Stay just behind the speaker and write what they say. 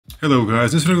Hello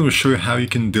guys, this video I'm going to show you how you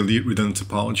can delete redundant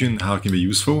topology and how it can be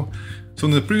useful. So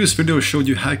in the previous video I showed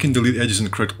you how you can delete edges in the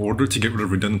correct order to get rid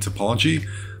of redundant topology,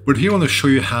 but here I want to show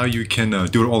you how you can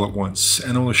do it all at once,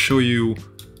 and I want to show you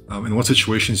in what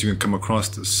situations you can come across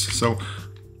this. So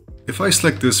if I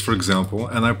select this for example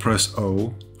and I press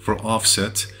O for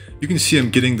offset, you can see I'm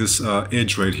getting this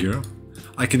edge right here.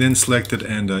 I can then select it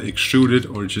and extrude it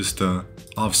or just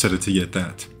offset it to get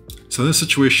that. So in this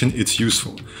situation, it's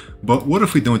useful. But what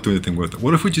if we don't do anything with it?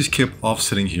 What if we just kept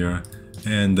offsetting here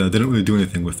and didn't really do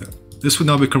anything with it? This would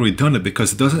now become redundant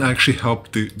because it doesn't actually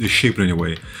help the shape in any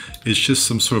way. It's just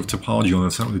some sort of topology on it.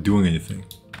 It's not really doing anything.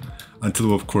 Until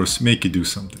we, of course, make it do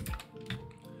something.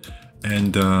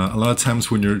 And a lot of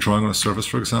times when you're drawing on a surface,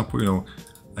 for example,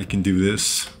 I can do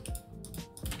this.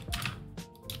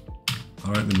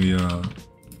 All right, let me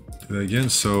do that again.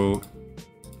 So,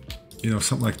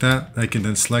 something like that. I can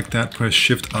then select that, press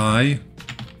Shift I,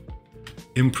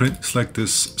 imprint, select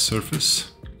this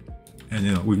surface,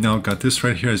 and we've now got this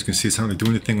right here. As you can see, it's not going to do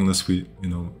anything unless we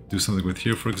do something with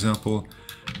here, for example,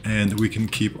 and we can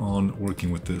keep on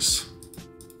working with this.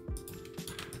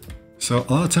 So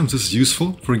a lot of times this is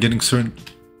useful for getting certain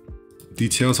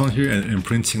details on here and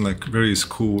imprinting like various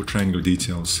cool triangular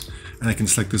details. And I can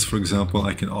select this, for example,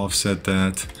 I can offset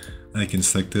that, I can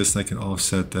select this, and I can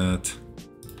offset that.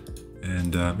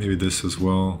 And maybe this as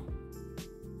well.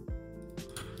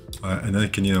 And then I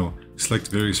can, select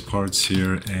various parts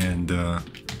here and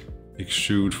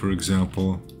extrude, for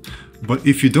example. But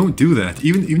if you don't do that,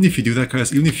 even if you do that,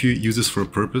 guys, even if you use this for a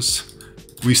purpose,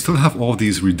 we still have all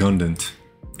these redundant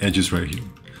edges right here.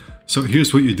 So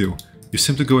here's what you do. You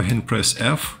simply go ahead and press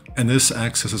F, and this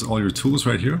accesses all your tools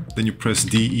right here. Then you press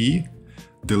DE,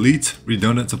 delete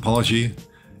redundant topology,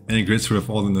 and it gets rid of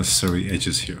all the necessary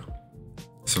edges here.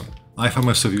 So I find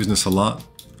myself using this a lot.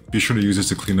 Be sure to use this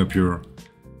to clean up your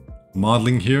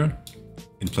modeling here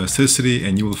in Plasticity,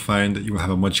 and you will find that you will have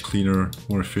a much cleaner,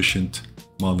 more efficient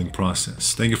modeling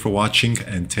process. Thank you for watching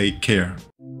and take care.